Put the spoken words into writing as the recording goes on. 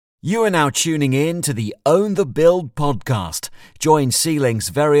You are now tuning in to the Own the Build podcast. Join C-Link's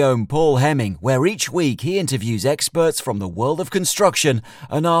very own Paul Hemming, where each week he interviews experts from the world of construction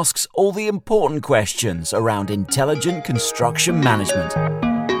and asks all the important questions around intelligent construction management.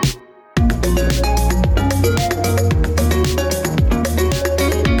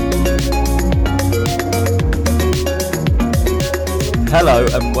 Hello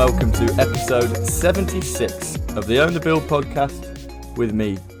and welcome to episode 76 of the Own the Build podcast with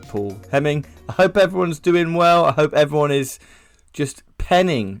me, Paul Hemming. I hope everyone's doing well. I hope everyone is just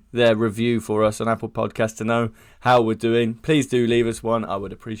penning their review for us on Apple Podcasts to know how we're doing. Please do leave us one. I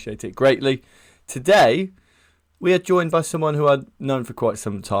would appreciate it greatly. Today, we are joined by someone who I've known for quite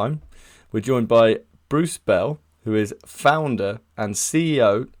some time. We're joined by Bruce Bell, who is founder and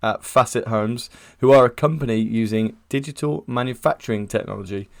CEO at Facet Homes, who are a company using digital manufacturing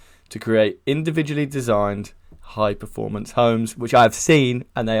technology to create individually designed high-performance homes, which I've seen,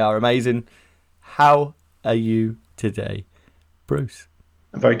 and they are amazing. How are you today, Bruce?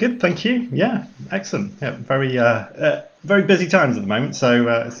 Very good, thank you. Yeah, excellent. Yeah, very busy times at the moment, so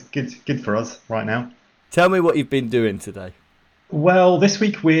it's good for us right now. Tell me what you've been doing today. Well, this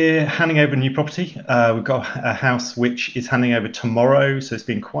week we're handing over a new property. We've got a house which is handing over tomorrow, so it's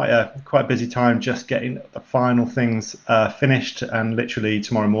been quite a busy time just getting the final things finished. And literally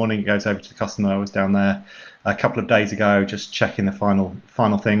tomorrow morning it goes over to the customer. I was down there a couple of days ago just checking the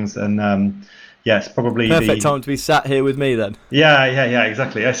final things, and yes, probably perfect time to be sat here with me then. Yeah,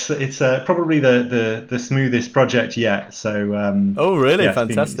 exactly. It's probably the smoothest project yet. So oh, really? yeah,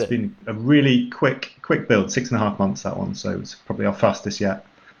 Fantastic. It's been a really quick build, 6.5 months that one. So it's probably our fastest yet.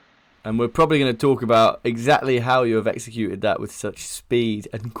 And we're probably going to talk about exactly how you have executed that with such speed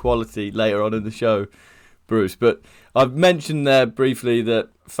and quality later on in the show, Bruce. But I've mentioned there briefly that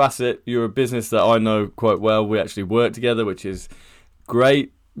Facet, you're a business that I know quite well. We actually work together, which is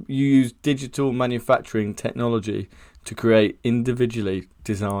great. You use digital manufacturing technology to create individually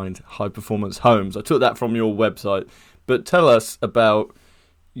designed high-performance homes. I took that from your website. But tell us about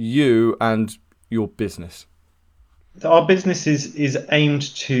you and your business. Our business is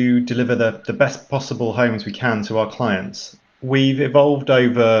aimed to deliver the best possible homes we can to our clients. We've evolved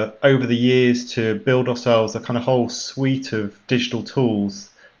over the years to build ourselves a kind of whole suite of digital tools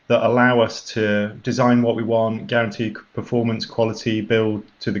that allow us to design what we want, guarantee performance, quality, build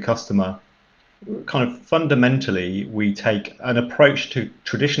to the customer. Kind of fundamentally, we take an approach to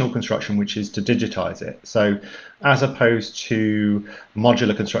traditional construction, which is to digitize it. So as opposed to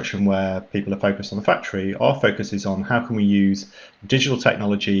modular construction where people are focused on the factory, our focus is on how can we use digital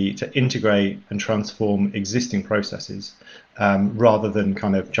technology to integrate and transform existing processes, rather than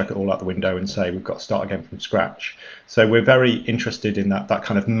kind of chuck it all out the window and say we've got to start again from scratch. So we're very interested in that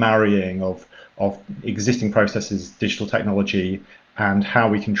kind of marrying of existing processes, digital technology, and how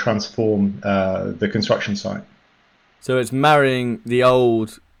we can transform the construction site. So it's marrying the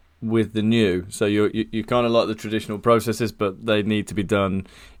old with the new. So you kind of like the traditional processes, but they need to be done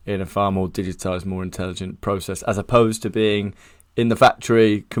in a far more digitized, more intelligent process, as opposed to being in the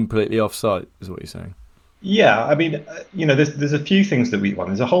factory completely off-site, is what you're saying. Yeah, I mean, there's a few things that we want.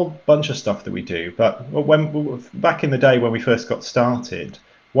 There's a whole bunch of stuff that we do, but back in the day when we first got started,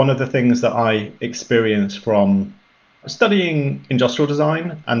 one of the things that I experienced from studying industrial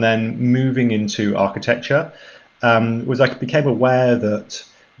design and then moving into architecture was I became aware that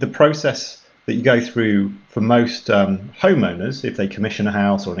the process that you go through for most homeowners, if they commission a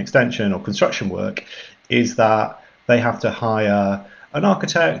house or an extension or construction work, is that they have to hire an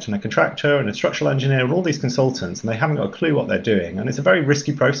architect and a contractor and a structural engineer and all these consultants, and they haven't got a clue what they're doing. And it's a very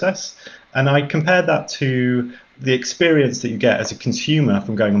risky process. And I compared that to the experience that you get as a consumer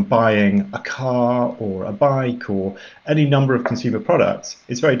from going and buying a car or a bike or any number of consumer products.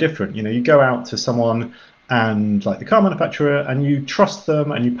 It's very different. You go out to someone and like the car manufacturer and you trust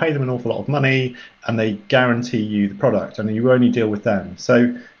them and you pay them an awful lot of money and they guarantee you the product and you only deal with them.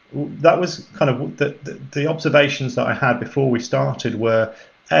 So that was kind of the observations that I had before we started were,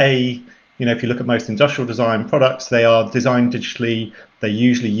 if you look at most industrial design products, they are designed digitally. They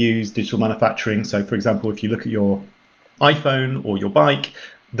usually use digital manufacturing. So, for example, if you look at your iPhone or your bike,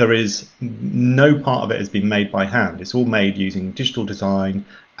 there is no part of it has been made by hand. It's all made using digital design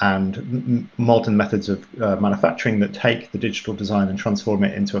and modern methods of manufacturing that take the digital design and transform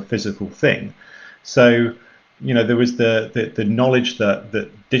it into a physical thing. So, there was the knowledge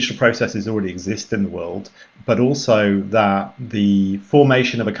that digital processes already exist in the world, but also that the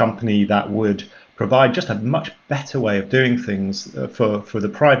formation of a company that would provide just a much better way of doing things for the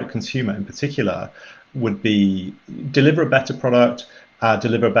private consumer in particular would be deliver a better product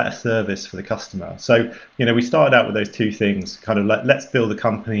deliver a better service for the customer. So, we started out with those two things, kind of like, let's build a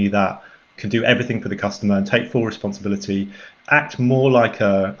company that can do everything for the customer and take full responsibility, act more like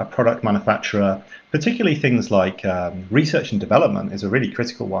a product manufacturer, particularly things like research and development is a really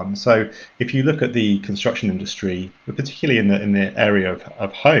critical one. So if you look at the construction industry, particularly in the area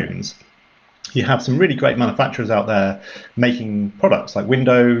of homes, you have some really great manufacturers out there making products like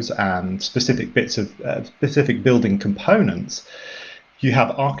windows and specific bits of specific building components. You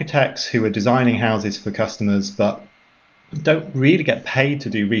have architects who are designing houses for customers, but don't really get paid to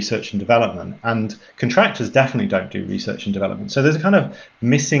do research and development, and contractors definitely don't do research and development. So there's a kind of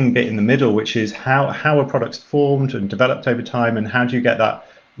missing bit in the middle, which is how are products formed and developed over time, and how do you get that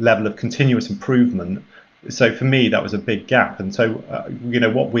level of continuous improvement? So for me, that was a big gap. And so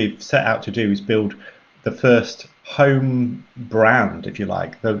what we've set out to do is build the first home brand, if you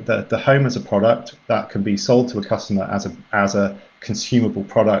like, the home as a product that can be sold to a customer as a consumable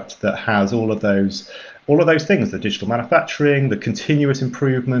product that has all of those things: the digital manufacturing, the continuous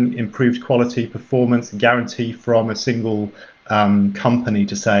improvement, improved quality, performance, guarantee from a single company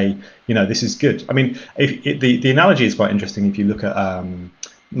to say, this is good. I mean, the analogy is quite interesting. If you look at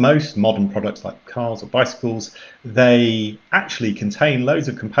most modern products like cars or bicycles, they actually contain loads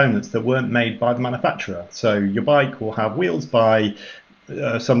of components that weren't made by the manufacturer. So your bike will have wheels by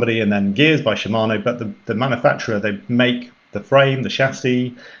somebody and then gears by Shimano, but the manufacturer, they make the frame, the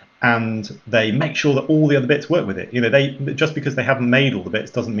chassis, and they make sure that all the other bits work with it. They just because they haven't made all the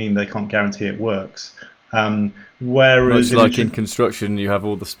bits doesn't mean they can't guarantee it works. Whereas, much like in construction, you have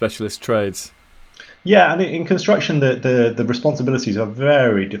all the specialist trades. Yeah, and in construction, the responsibilities are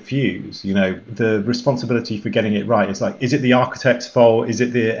very diffuse. The responsibility for getting it right is like, is it the architect's fault? Is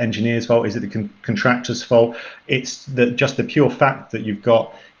it the engineer's fault? Is it the contractor's fault? It's just the pure fact that you've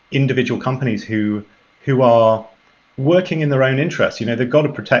got individual companies who are working in their own interests. They've got to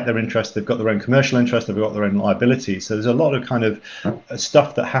protect their interests. They've got their own commercial interests. They've got their own liabilities. So there's a lot of kind of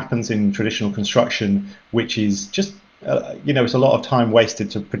stuff that happens in traditional construction, which is just it's a lot of time wasted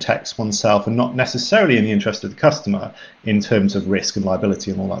to protect oneself and not necessarily in the interest of the customer in terms of risk and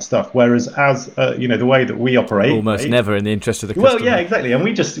liability and all that stuff. Whereas as the way that we operate, almost never in the interest of the customer. Well, yeah, exactly. And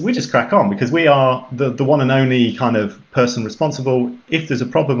we just crack on because we are the one and only kind of person responsible. If there's a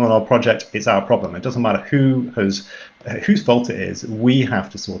problem on our project, it's our problem. It doesn't matter whose fault it is. We have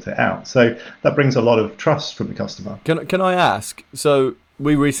to sort it out. So that brings a lot of trust from the customer. Can I ask? So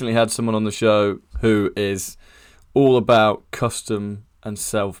we recently had someone on the show who is all about custom and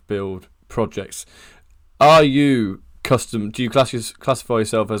self-build projects. Are you custom? Do you classify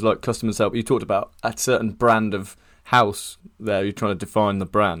yourself as like custom and self? You talked about a certain brand of house there. You're trying to define the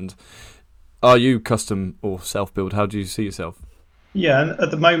brand. Are you custom or self-build? How do you see yourself? Yeah, and at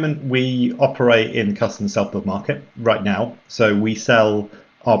the moment we operate in the custom self-build market right now. So we sell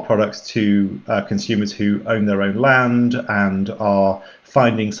our products to consumers who own their own land and are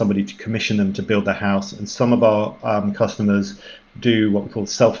finding somebody to commission them to build their house. And some of our customers do what we call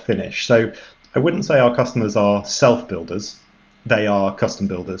self-finish. So I wouldn't say our customers are self-builders. They are custom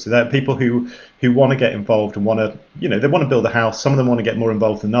builders. So they're people who want to get involved and want to, they want to build a house. Some of them want to get more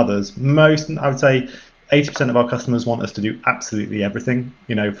involved than others. I would say 80% of our customers want us to do absolutely everything,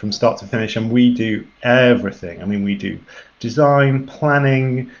 from start to finish, and we do everything. I mean, we do design,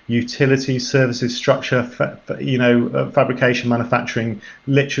 planning, utilities, services, structure, fabrication, manufacturing,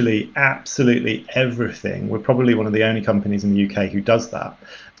 literally absolutely everything. We're probably one of the only companies in the UK who does that.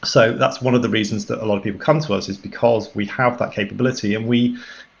 So that's one of the reasons that a lot of people come to us, is because we have that capability. And we,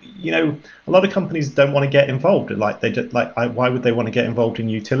 a lot of companies don't want to get involved. Why would they want to get involved in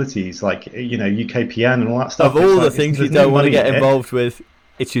utilities, like UKPN and all that stuff? Of all the things you don't want to get involved with,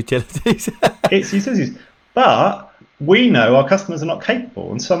 it's utilities. It's utilities, but we know our customers are not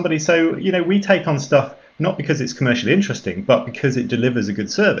capable, and we take on stuff not because it's commercially interesting, but because it delivers a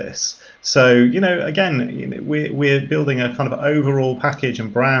good service. So, we're building a kind of overall package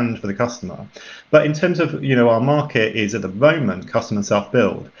and brand for the customer. But in terms of, our market is at the moment custom and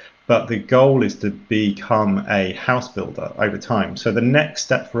self-build, but the goal is to become a house builder over time. So the next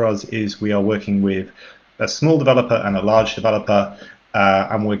step for us is we are working with a small developer and a large developer,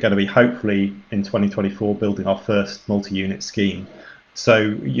 and we're going to be hopefully in 2024 building our first multi-unit scheme.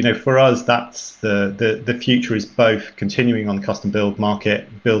 So, for us, that's the future is both continuing on the custom build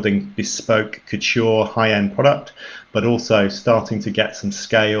market, building bespoke, couture, high-end product, but also starting to get some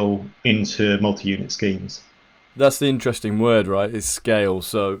scale into multi-unit schemes. That's the interesting word, right? Is scale.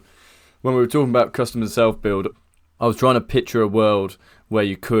 So when we were talking about custom and self-build, I was trying to picture a world where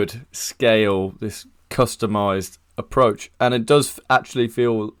you could scale this customized approach. And it does actually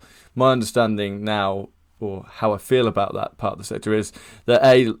feel, my understanding now, or how I feel about that part of the sector is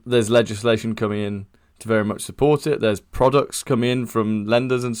that there's legislation coming in to very much support it. There's products coming in from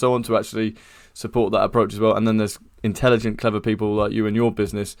lenders and so on to actually support that approach as well. And then there's intelligent, clever people like you and your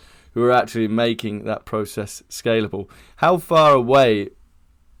business who are actually making that process scalable. How far away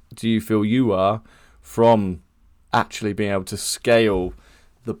do you feel you are from actually being able to scale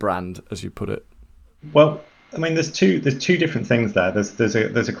the brand, as you put it? Well, I mean, there's two different things there.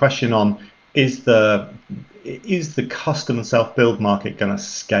 There's a question on is the custom self-build market going to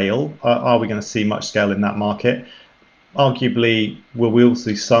scale? Are we going to see much scale in that market? Arguably, we'll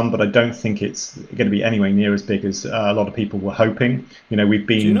see some, but I don't think it's going to be anywhere near as big as a lot of people were hoping. We've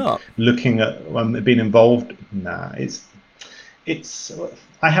been looking at, been involved. It's.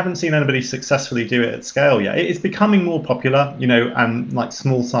 I haven't seen anybody successfully do it at scale yet. It's becoming more popular, and like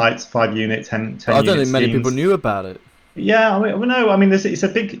small sites, 5 unit, 10 unit I don't think many people knew about it. Yeah, it's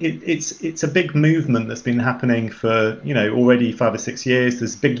a big movement that's been happening for already 5 or 6 years.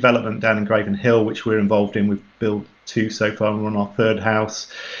 There's a big development down in Graven Hill, which we're involved in. We've built 2 so far, and we're on our 3rd house.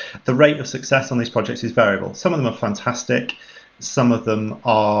 The rate of success on these projects is variable. Some of them are fantastic. Some of them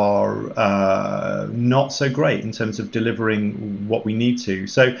are not so great in terms of delivering what we need to.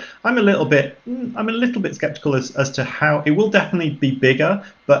 So I'm a little bit skeptical as to how it will definitely be bigger,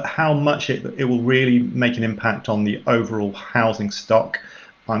 but how much it will really make an impact on the overall housing stock.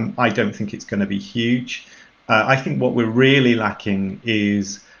 I don't think it's going to be huge. I think what we're really lacking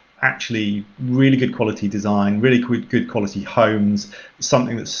is actually really good quality design, really good quality homes,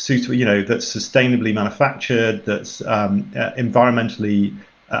 something that's suitable, that's sustainably manufactured, that's environmentally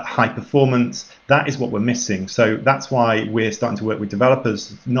high performance. That is what we're missing. So that's why we're starting to work with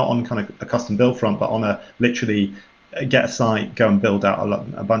developers, not on kind of a custom build front, but on a literally get a site, go and build out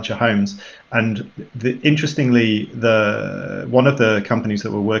a bunch of homes. And interestingly, one of the companies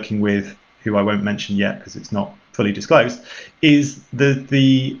that we're working with, who I won't mention yet because it's not fully disclosed, is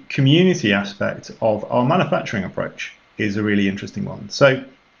the community aspect of our manufacturing approach is a really interesting one. So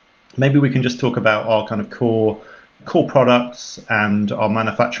maybe we can just talk about our kind of core products and our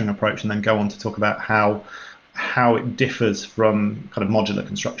manufacturing approach, and then go on to talk about how it differs from kind of modular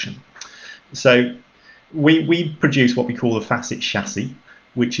construction. So we produce what we call the Facet chassis,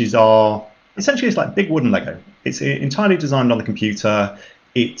 which is essentially it's like big wooden Lego. It's entirely designed on the computer.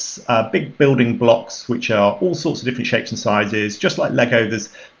 It's big building blocks, which are all sorts of different shapes and sizes. Just like Lego, there's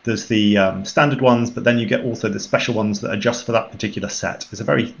the standard ones, but then you get also the special ones that are just for that particular set. It's a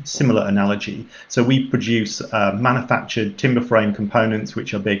very similar analogy. So we produce manufactured timber frame components,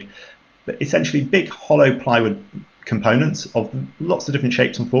 which are essentially big hollow plywood components of lots of different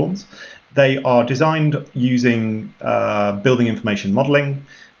shapes and forms. They are designed using building information modeling,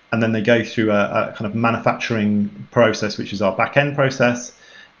 and then they go through a kind of manufacturing process, which is our back-end process.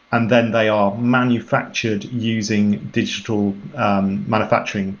 And then they are manufactured using digital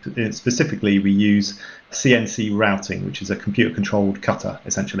manufacturing. Specifically, we use CNC routing, which is a computer-controlled cutter,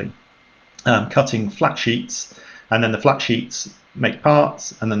 essentially, cutting flat sheets. And then the flat sheets make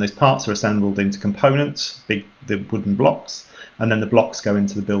parts, and then those parts are assembled into components, the wooden blocks, and then the blocks go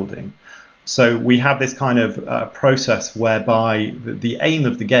into the building. So we have this kind of process whereby the aim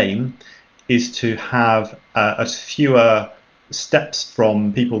of the game is to have as fewer steps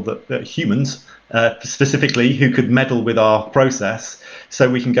from people that humans specifically who could meddle with our process, so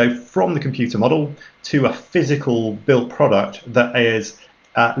we can go from the computer model to a physical built product that is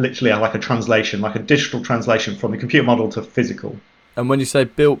literally like a translation, like a digital translation from the computer model to physical. And when you say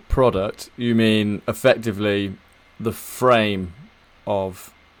built product, you mean effectively the frame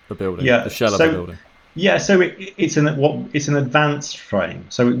of the building, the shell of the building. Yeah, so it's an advanced frame.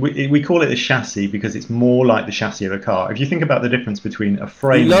 So we call it a chassis because it's more like the chassis of a car. If you think about the difference between a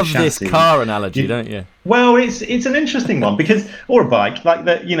frame and a chassis, you love this car analogy, don't you? Well, it's an interesting one because, or a bike, like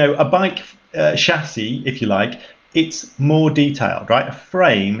a bike chassis, if you like. It's more detailed, right? A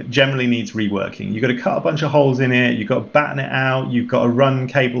frame generally needs reworking. You've got to cut a bunch of holes in it. You've got to batten it out. You've got to run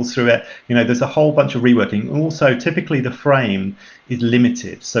cables through it. There's a whole bunch of reworking. Also, typically the frame is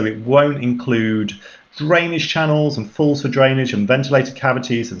limited, so it won't include drainage channels and falls for drainage and ventilated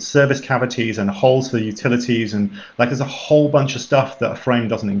cavities and service cavities and holes for utilities, and there's a whole bunch of stuff that a frame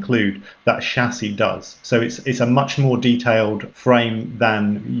doesn't include that a chassis does. So it's a much more detailed frame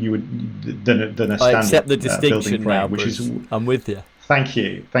than you would than a standard. I accept the distinction frame, now, which Bruce. is I'm with you. Thank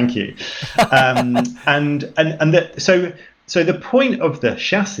you. So the point of the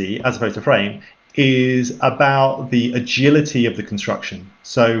chassis as opposed to frame is about the agility of the construction.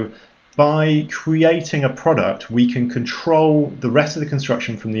 So by creating a product, we can control the rest of the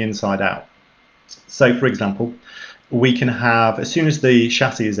construction from the inside out. So, for example, we can have, as soon as the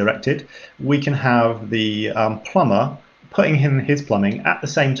chassis is erected, we can have the plumber putting in his plumbing at the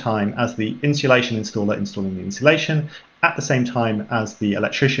same time as the insulation installer installing the insulation, at the same time as the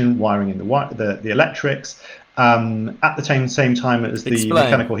electrician wiring in the electrics, at the same time as the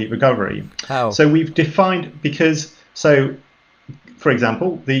mechanical heat recovery. How? So we've defined, for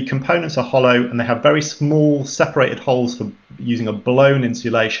example, the components are hollow and they have very small separated holes for using a blown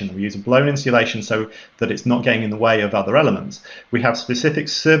insulation. We use a blown insulation so that it's not getting in the way of other elements. We have specific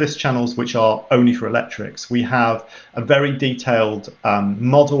service channels which are only for electrics. We have a very detailed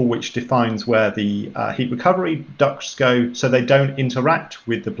model which defines where the heat recovery ducts go so they don't interact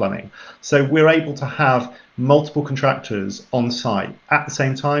with the plumbing. So we're able to have multiple contractors on site at the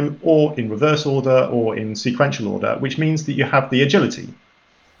same time, or in reverse order or in sequential order, which means that you have the agility.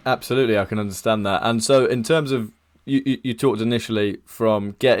 Absolutely, I can understand that. And so in terms of, you talked initially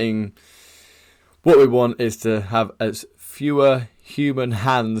from getting, what we want is to have as fewer human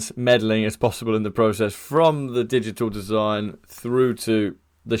hands meddling as possible in the process, from the digital design through to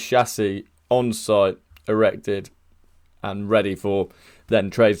the chassis on site, erected and ready for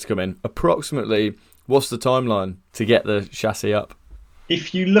then trades to come in. Approximately, what's the timeline to get the chassis up?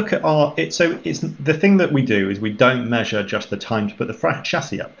 If you look at it's the thing that we do is we don't measure just the time to put the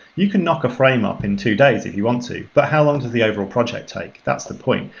chassis up. You can knock a frame up in 2 days if you want to, but how long does the overall project take? That's the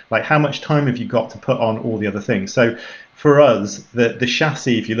point. Like, how much time have you got to put on all the other things? So for us, the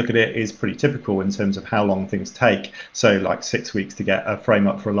chassis, if you look at it, is pretty typical in terms of how long things take. So like 6 weeks to get a frame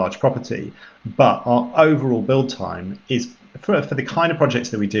up for a large property. But our overall build time is, for the kind of projects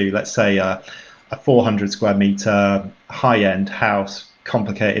that we do, let's say a 400 square meter high-end house,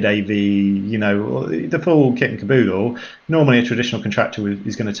 complicated AV, the full kit and caboodle. Normally a traditional contractor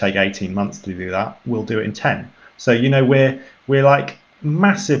is going to take 18 months to do that. We'll do it in 10. So, we're like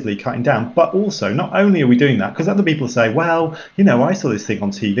massively cutting down. But also, not only are we doing that, because other people say, well, I saw this thing on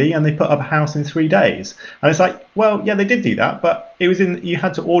TV and they put up a house in 3 days. And it's like, well, yeah, they did do that, but you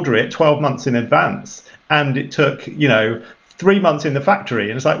had to order it 12 months in advance. And it took, 3 months in the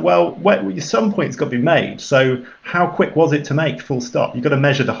factory, and it's like, well, at some point it's got to be made. So how quick was it to make, full stop? You've got to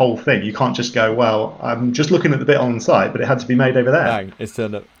measure the whole thing. You can't just go, well, I'm just looking at the bit on site, but it had to be made over there. Bang, it's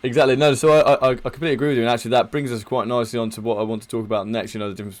turned up. Exactly. No, so I completely agree with you, and actually that brings us quite nicely on to what I want to talk about next, the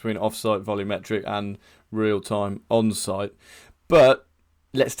difference between off-site volumetric and real-time on-site. But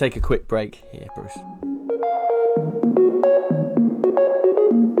let's take a quick break here, Bruce.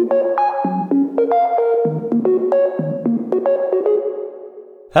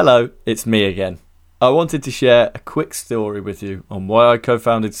 Hello, it's me again. I wanted to share a quick story with you on why I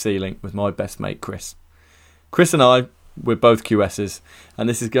co-founded C-Link with my best mate Chris. Chris and I, we're both QSs, and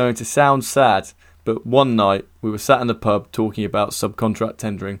this is going to sound sad, but one night we were sat in the pub talking about subcontract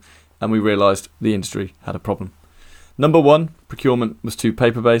tendering, and we realised the industry had a problem. Number one, procurement was too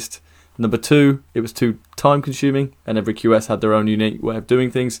paper-based. Number two, it was too time-consuming, and every QS had their own unique way of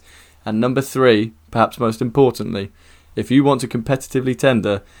doing things. And number three, perhaps most importantly, if you want to competitively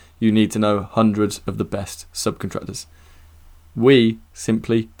tender, you need to know hundreds of the best subcontractors. We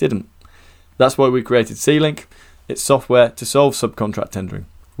simply didn't. That's why we created C-Link. It's software to solve subcontract tendering.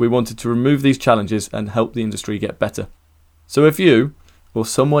 We wanted to remove these challenges and help the industry get better. So if you, or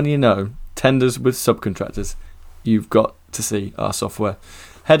someone you know, tenders with subcontractors, you've got to see our software.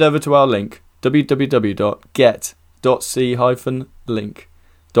 Head over to our link,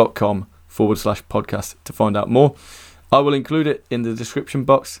 www.get.c-link.com/podcast to find out more. I will include it in the description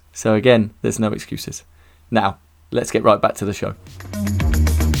box, so again, there's no excuses. Now, let's get right back to the show.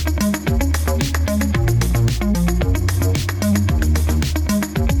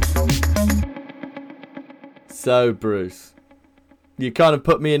 So, Bruce, you kind of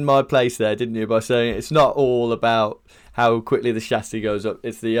put me in my place there, didn't you, by saying it's not all about how quickly the chassis goes up,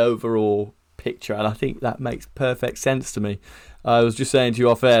 it's the overall picture, and I think that makes perfect sense to me. I was just saying to you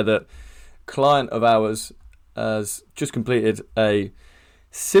off air that a client of ours has just completed a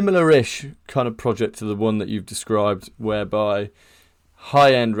similar-ish kind of project to the one that you've described, whereby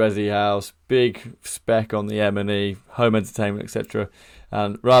high-end resi house, big spec on the M&E, home entertainment, etc.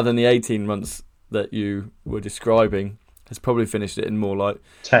 And rather than the 18 months that you were describing, has probably finished it in more like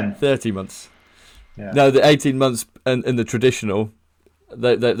 30 months. Yeah. No, the 18 months in the traditional,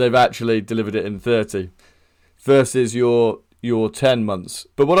 they've actually delivered it in 30 versus your 10 months.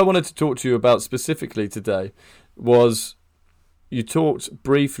 But what I wanted to talk to you about specifically today was, you talked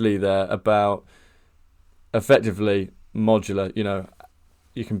briefly there about effectively modular.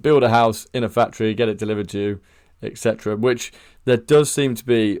 You can build a house in a factory, get it delivered to you, etc. Which there does seem to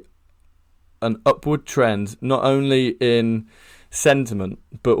be an upward trend, not only in sentiment,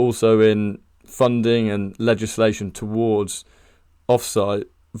 but also in funding and legislation towards off-site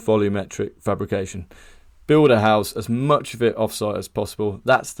volumetric fabrication. Build a house, as much of it off-site as possible.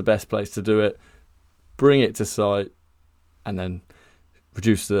 That's the best place to do it. Bring it to site, and then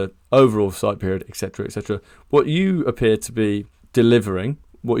reduce the overall site period, etc., etc. What you appear to be delivering,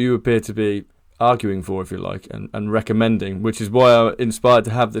 what you appear to be arguing for, if you like, and recommending, which is why I'm inspired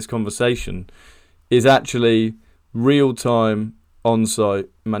to have this conversation, is actually real-time on-site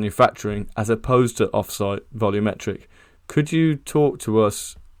manufacturing as opposed to off-site volumetric. Could you talk to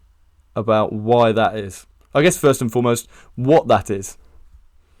us about why that is? I guess first and foremost, what that is.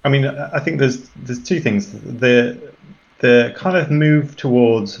 I mean, I think there's two things. The kind of move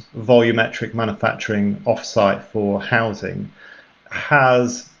towards volumetric manufacturing off-site for housing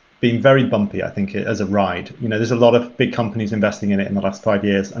has been very bumpy, I think, as a ride. You know, there's a lot of big companies investing in it in the last 5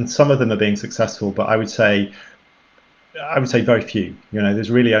 years, and some of them are being successful, but I would say very few. You know, there's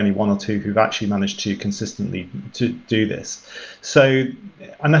really only one or two who've actually managed to consistently to do this. So,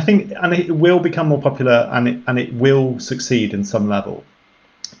 and I think, and it will become more popular, and it will succeed in some level.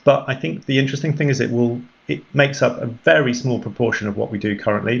 But I think the interesting thing is it makes up a very small proportion of what we do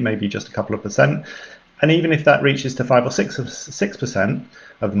currently, maybe just a couple of percent. And even if that reaches to 5 or 6%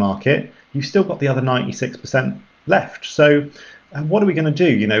 of the market, you've still got the other 96% left. So what are we going to do?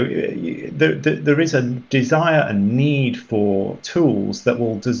 You know, there is a desire and need for tools that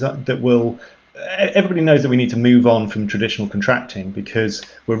will. Everybody knows that we need to move on from traditional contracting because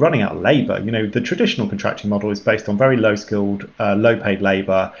we're running out of labour. You know, the traditional contracting model is based on very low-skilled, low-paid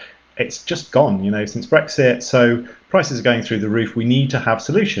labour. It's just gone, you know, since Brexit. So prices are going through the roof. We need to have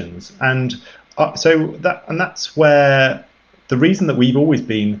solutions, and that's where the reason that we've always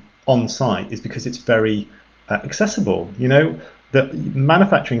been on site is because it's very accessible. You know, that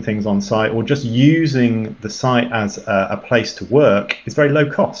manufacturing things on site or just using the site as a place to work is very low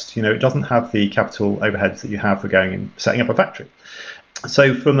cost. You know, it doesn't have the capital overheads that you have for going and setting up a factory.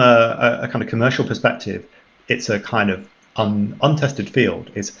 So from a kind of commercial perspective, it's a kind of untested field.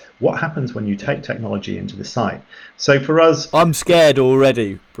 Is what happens when you take technology into the site. So for us, I'm scared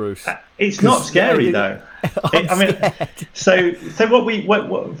already, Bruce. It's not scary though. So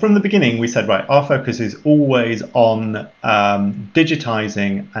what from the beginning we said, right, our focus is always on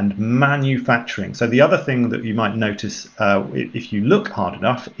digitizing and manufacturing. So the other thing that you might notice if you look hard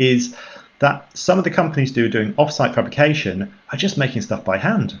enough is that some of the companies doing off-site fabrication are just making stuff by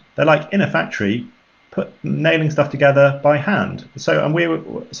hand. They're like in a factory, nailing stuff together by hand. So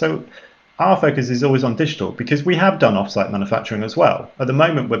our focus is always on digital because we have done off-site manufacturing as well. At the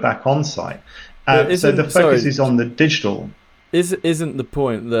moment, we're back on-site. So the focus is on the digital. Isn't the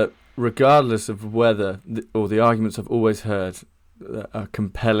point that regardless of whether, or the arguments I've always heard that are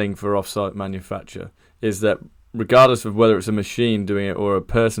compelling for off-site manufacture, is that regardless of whether it's a machine doing it or a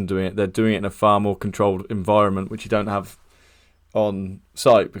person doing it, they're doing it in a far more controlled environment, which you don't have on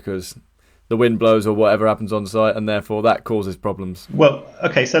site because the wind blows or whatever happens on site, and therefore that causes problems. Well,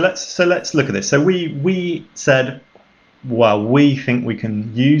 okay, so let's look at this. So we said, well, we think we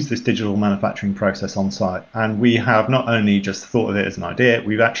can use this digital manufacturing process on site, and we have not only just thought of it as an idea,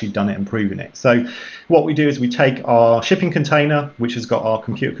 we've actually done it and proven it. So what we do is we take our shipping container, which has got our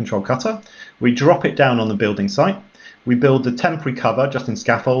computer control cutter, we drop it down on the building site, we build a temporary cover just in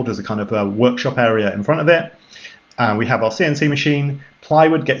scaffold as a kind of a workshop area in front of it. We have our CNC machine.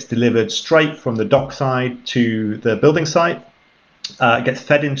 Plywood gets delivered straight from the dock side to the building site. It gets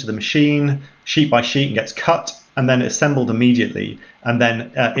fed into the machine sheet by sheet and gets cut and then assembled immediately and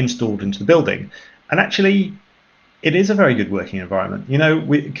then installed into the building. And actually, it is a very good working environment. You know,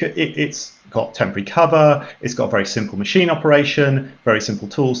 it's got temporary cover. It's got very simple machine operation, very simple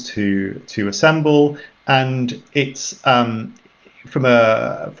tools to assemble, and it's from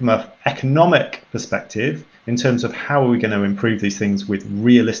a economic perspective, in terms of how are we going to improve these things with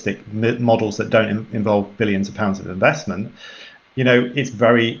realistic models that don't involve billions of pounds of investment, you know, it's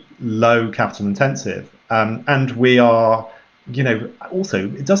very low capital intensive. And we are, you know, also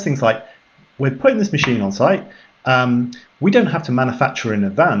it does things like we're putting this machine on site. We don't have to manufacture in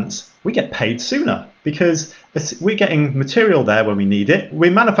advance. We get paid sooner because we're getting material there when we need it.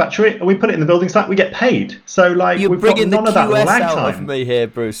 We manufacture it and we put it in the building site. We get paid. So like you're we've bringing got none the of that QS lag out time. Of me here,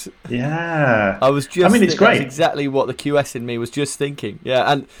 Bruce. Yeah, I was just. I mean, it's great. That's exactly what the QS in me was just thinking. Yeah,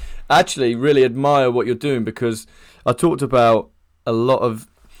 and actually, really admire what you're doing because I talked about a lot of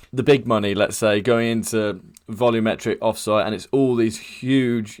the big money, let's say, going into volumetric offsite, and it's all these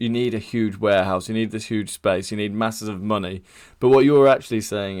huge. You need a huge warehouse. You need this huge space. You need masses of money. But what you're actually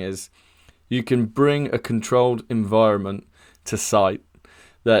saying is, you can bring a controlled environment to site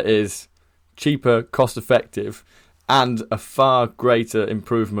that is cheaper, cost effective, and a far greater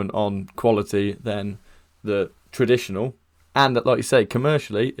improvement on quality than the traditional. And like you say,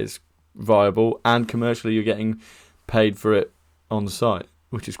 commercially it's viable, and commercially you're getting paid for it on site,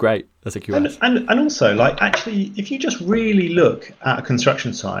 which is great as a QS. And also, like, actually, if you just really look at a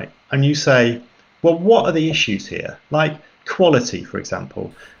construction site and you say, well, what are the issues here? Like quality, for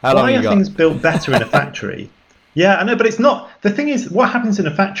example. Why are things built better in a factory? Yeah, I know, but it's not. The thing is, what happens in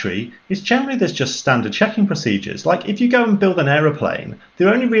a factory is generally there's just standard checking procedures. Like if you go and build an aeroplane,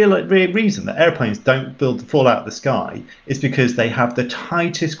 the only real reason that airplanes don't fall out of the sky is because they have the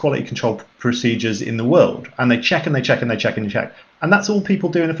tightest quality control procedures in the world, and they check and they check and they check and they check. And that's all people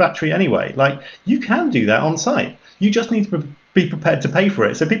do in a factory anyway. Like you can do that on site. You just need to be prepared to pay for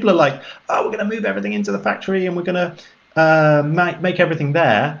it. So people are like, oh, we're going to move everything into the factory and we're going to make everything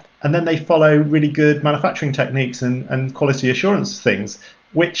there. And then they follow really good manufacturing techniques and quality assurance things,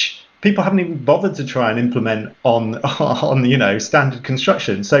 which people haven't even bothered to try and implement on standard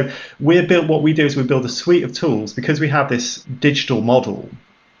construction. So what we do is we build a suite of tools. Because we have this digital model,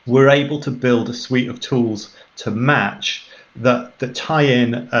 we're able to build a suite of tools to match that tie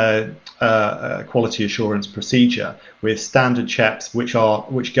in a quality assurance procedure with standard checks which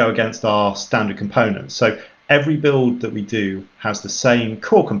go against our standard components. So every build that we do has the same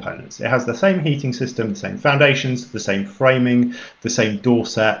core components. It has the same heating system, the same foundations, the same framing, the same door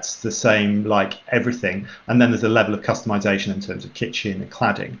sets, the same everything. And then there's a level of customization in terms of kitchen and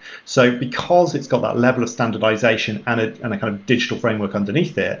cladding. So because it's got that level of standardization and a kind of digital framework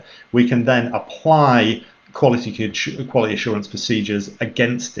underneath it, we can then apply quality assurance procedures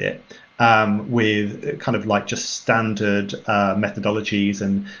against it. With kind of just standard methodologies,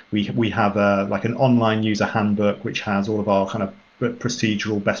 and we have an online user handbook which has all of our kind of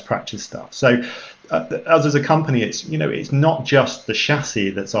procedural best practice stuff. So us as a company, it's not just the chassis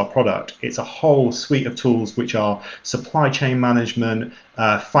that's our product. It's a whole suite of tools which are supply chain management,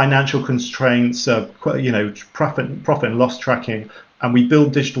 financial constraints, profit and loss tracking, and we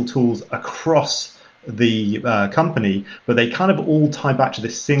build digital tools across the company, but they kind of all tie back to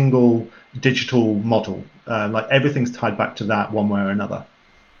this single digital model. Everything's tied back to that one way or another.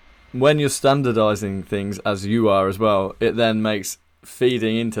 When you're standardizing things, as you are as well, it then makes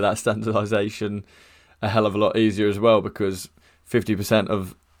feeding into that standardization a hell of a lot easier as well, because 50%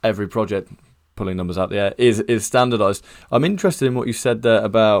 of every project, pulling numbers out the air, is standardized. I'm interested in what you said there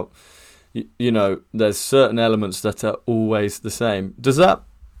about, there's certain elements that are always the same. Does that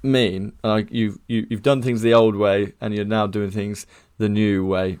mean you've done things the old way and you're now doing things the new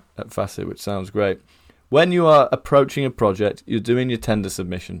way at Facet, which sounds great? When you are approaching a project, you're doing your tender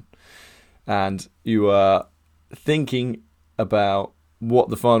submission and you are thinking about what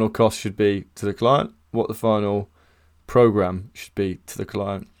the final cost should be to the client, what the final program should be to the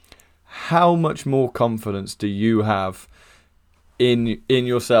client. How much more confidence do you have in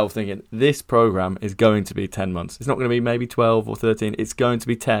yourself thinking this program is going to be 10 months? It's not going to be maybe 12 or 13. It's going to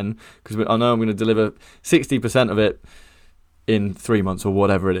be 10, because I know I'm going to deliver 60% of it in 3 months or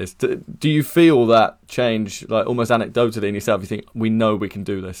whatever it is. Do you feel that change, almost anecdotally in yourself? You think, we know we can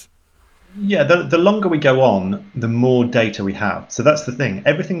do this? Yeah, the longer we go on, the more data we have. So that's the thing.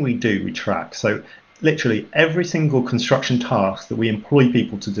 Everything we do, we track. So literally every single construction task that we employ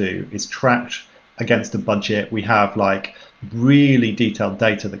people to do is tracked against a budget. We have really detailed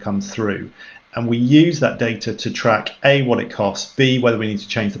data that comes through, and we use that data to track A, what it costs, B, whether we need to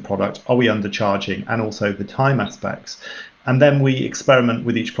change the product, are we undercharging, and also the time aspects. And then we experiment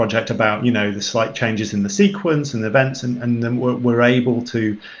with each project about the slight changes in the sequence and the events, and then we're able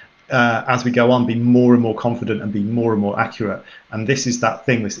to as we go on, be more and more confident and be more and more accurate. And this is that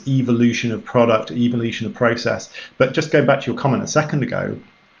thing, this evolution of product, evolution of process. But just going back to your comment a second ago,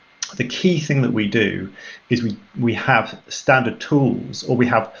 the key thing that we do is we have standard tools, or we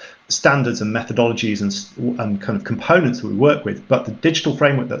have standards and methodologies and kind of components that we work with, but the digital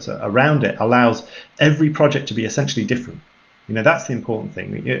framework that's around it allows every project to be essentially different. That's the important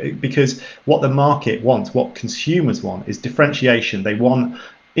thing, because what the market wants, what consumers want, is differentiation. They want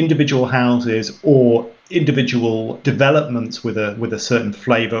individual houses or individual developments with a certain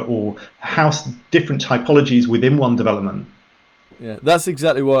flavor, or different typologies within one development. Yeah, that's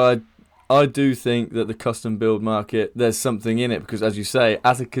exactly why I do think that the custom build market, there's something in it, because as you say,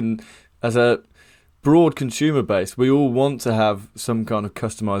 as a broad consumer base, we all want to have some kind of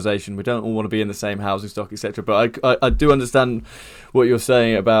customization. We don't all want to be in the same housing stock, etc. But I do understand what you're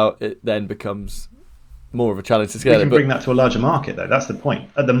saying about it. Then becomes more of a challenge to scale. We can bring that to a larger market, though. That's the point.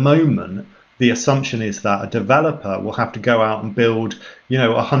 At the moment, the assumption is that a developer will have to go out and build,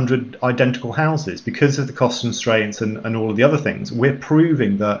 100 identical houses because of the cost constraints and all of the other things. We're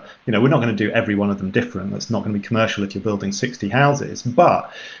proving that, we're not going to do every one of them different. That's not going to be commercial if you're building 60 houses.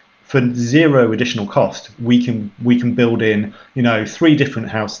 But for zero additional cost, we can build in 3 different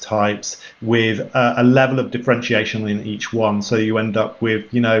house types with a level of differentiation in each one, so you end up with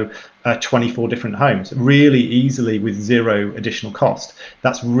 24 different homes really easily with zero additional cost.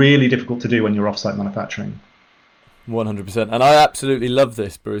 That's really difficult to do when you're offsite manufacturing. 100%, and I absolutely love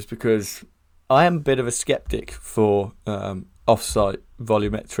this, Bruce, because I am a bit of a skeptic for offsite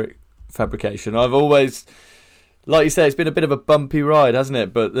volumetric fabrication. I've always, like you say, it's been a bit of a bumpy ride, hasn't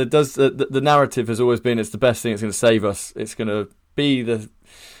it? But the narrative has always been it's the best thing. It's going to save us. It's going to be the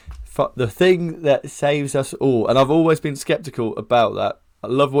thing that saves us all. And I've always been sceptical about that. I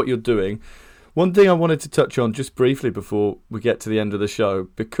love what you're doing. One thing I wanted to touch on just briefly before we get to the end of the show,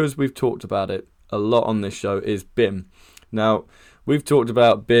 because we've talked about it a lot on this show, is BIM. Now, we've talked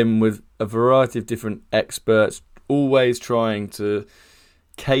about BIM with a variety of different experts, always trying to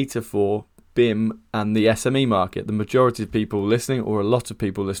cater for BIM and the SME market. The majority of people listening, or a lot of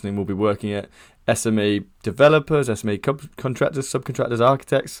people listening, will be working at SME developers, SME contractors, subcontractors,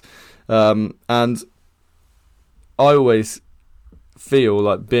 architects, and I always feel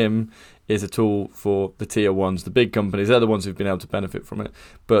like BIM is a tool for the tier ones, the big companies. They're the ones who've been able to benefit from it.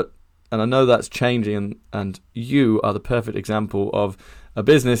 And I know that's changing, and you are the perfect example of a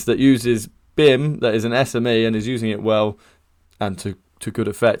business that uses BIM, that is an SME and is using it well and to good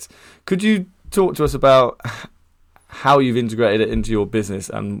effect. Could you talk to us about how you've integrated it into your business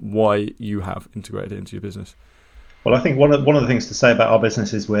and why you have integrated it into your business? Well, I think one of the things to say about our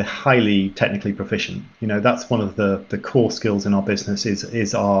business is we're highly technically proficient. That's one of the core skills in our business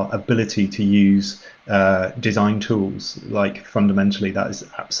is our ability to use design tools. Like, fundamentally, that is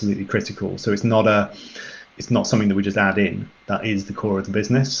absolutely critical. So it's not something that we just add in. That is the core of the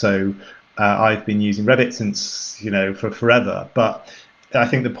business. So I've been using Revit since for forever. But I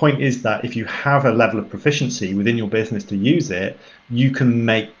think the point is that if you have a level of proficiency within your business to use it, you can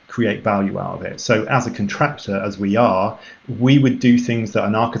create value out of it. So as a contractor, as we are, we would do things that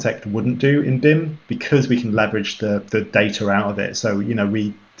an architect wouldn't do in BIM because we can leverage the data out of it. So,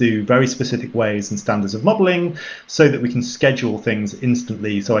 we do very specific ways and standards of modeling so that we can schedule things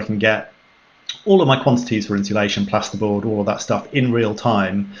instantly. So I can get all of my quantities for insulation, plasterboard, all of that stuff in real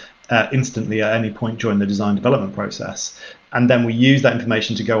time, instantly at any point during the design development process. And then we use that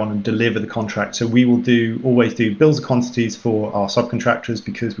information to go on and deliver the contract. So we will always do bills of quantities for our subcontractors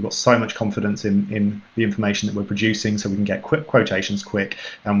because we've got so much confidence in the information that we're producing, so we can get quick quotations quick,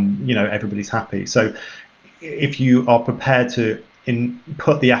 and everybody's happy. So if you are prepared to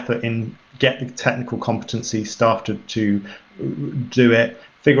put the effort in, get the technical competency staff to do it,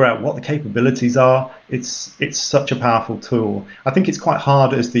 figure out what the capabilities are, it's such a powerful tool. I think it's quite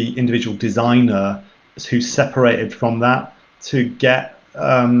hard as the individual designer who's separated from that to get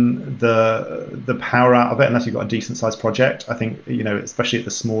the power out of it unless you've got a decent sized project. I think especially at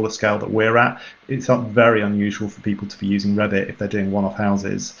the smaller scale that we're at, it's not very unusual for people to be using Revit if they're doing one-off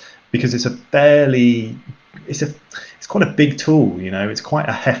houses, because it's quite a big tool. It's quite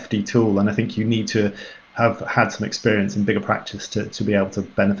a hefty tool, and I think you need to have had some experience in bigger practice to be able to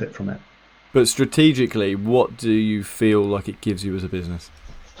benefit from it. But strategically, what do you feel like it gives you as a business?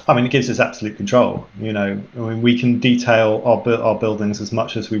 I mean, it gives us absolute control. We can detail our buildings as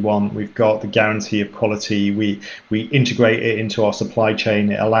much as we want. We've got the guarantee of quality. We integrate it into our supply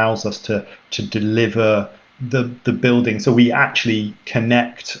chain. It allows us to deliver the building. So we actually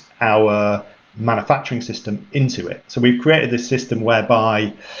connect our manufacturing system into it. So we've created this system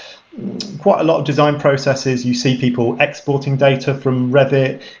whereby quite a lot of design processes, you see people exporting data from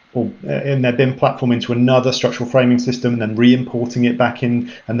Revit or in their BIM platform into another structural framing system and then re-importing it back in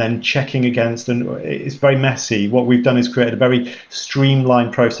and then checking against, and it's very messy. What we've done is created a very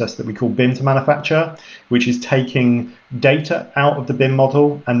streamlined process that we call BIM to manufacture, which is taking data out of the BIM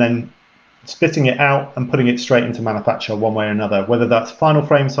model and then splitting it out and putting it straight into manufacture one way or another, whether that's final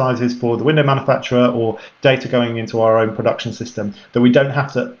frame sizes for the window manufacturer or data going into our own production system, that we don't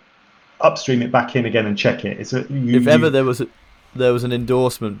have to upstream it back in again and check it. If ever there was an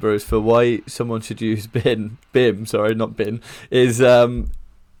endorsement, Bruce, for why someone should use BIM, is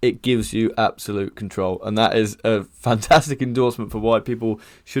it gives you absolute control, and that is a fantastic endorsement for why people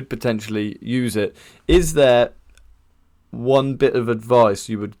should potentially use it. Is there one bit of advice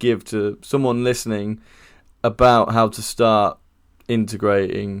you would give to someone listening about how to start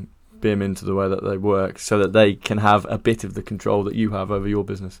integrating BIM into the way that they work so that they can have a bit of the control that you have over your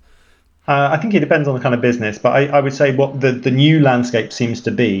business? I think it depends on the kind of business, but I would say what the new landscape seems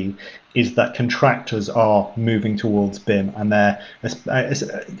to be is that contractors are moving towards BIM, and I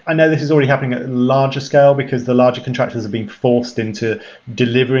know this is already happening at a larger scale because the larger contractors are being forced into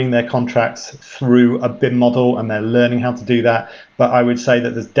delivering their contracts through a BIM model, and they're learning how to do that. But I would say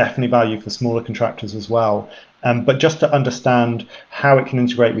that there's definitely value for smaller contractors as well. But just to understand how it can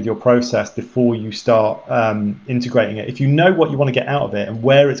integrate with your process before you start integrating it. If you know what you want to get out of it and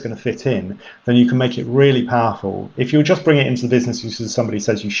where it's going to fit in, then you can make it really powerful. If you'll just bring it into the business as somebody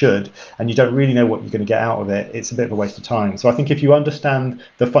says you should, and you don't really know what you're going to get out of it, it's a bit of a waste of time. So I think if you understand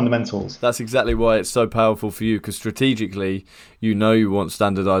the fundamentals. That's exactly why it's so powerful for you, because strategically, you know you want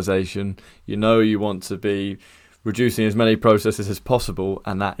standardization, you know you want to be reducing as many processes as possible,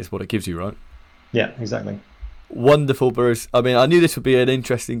 and that is what it gives you, right? Yeah, exactly. Wonderful, Bruce. I mean, I knew this would be an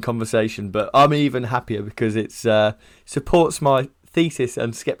interesting conversation, but I'm even happier because it supports my thesis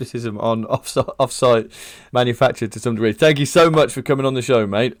and skepticism on off-site manufacture to some degree. Thank you so much for coming on the show,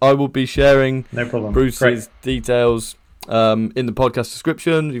 mate. I will be sharing Bruce's details in the podcast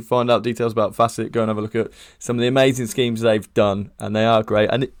description. You find out details about Facet. Go and have a look at some of the amazing schemes they've done, and they are great.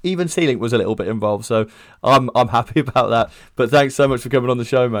 And even C-Link was a little bit involved, so I'm happy about that. But thanks so much for coming on the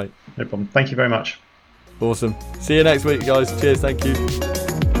show, mate. No problem. Thank you very much. Awesome. See you next week, guys. Cheers. Thank you.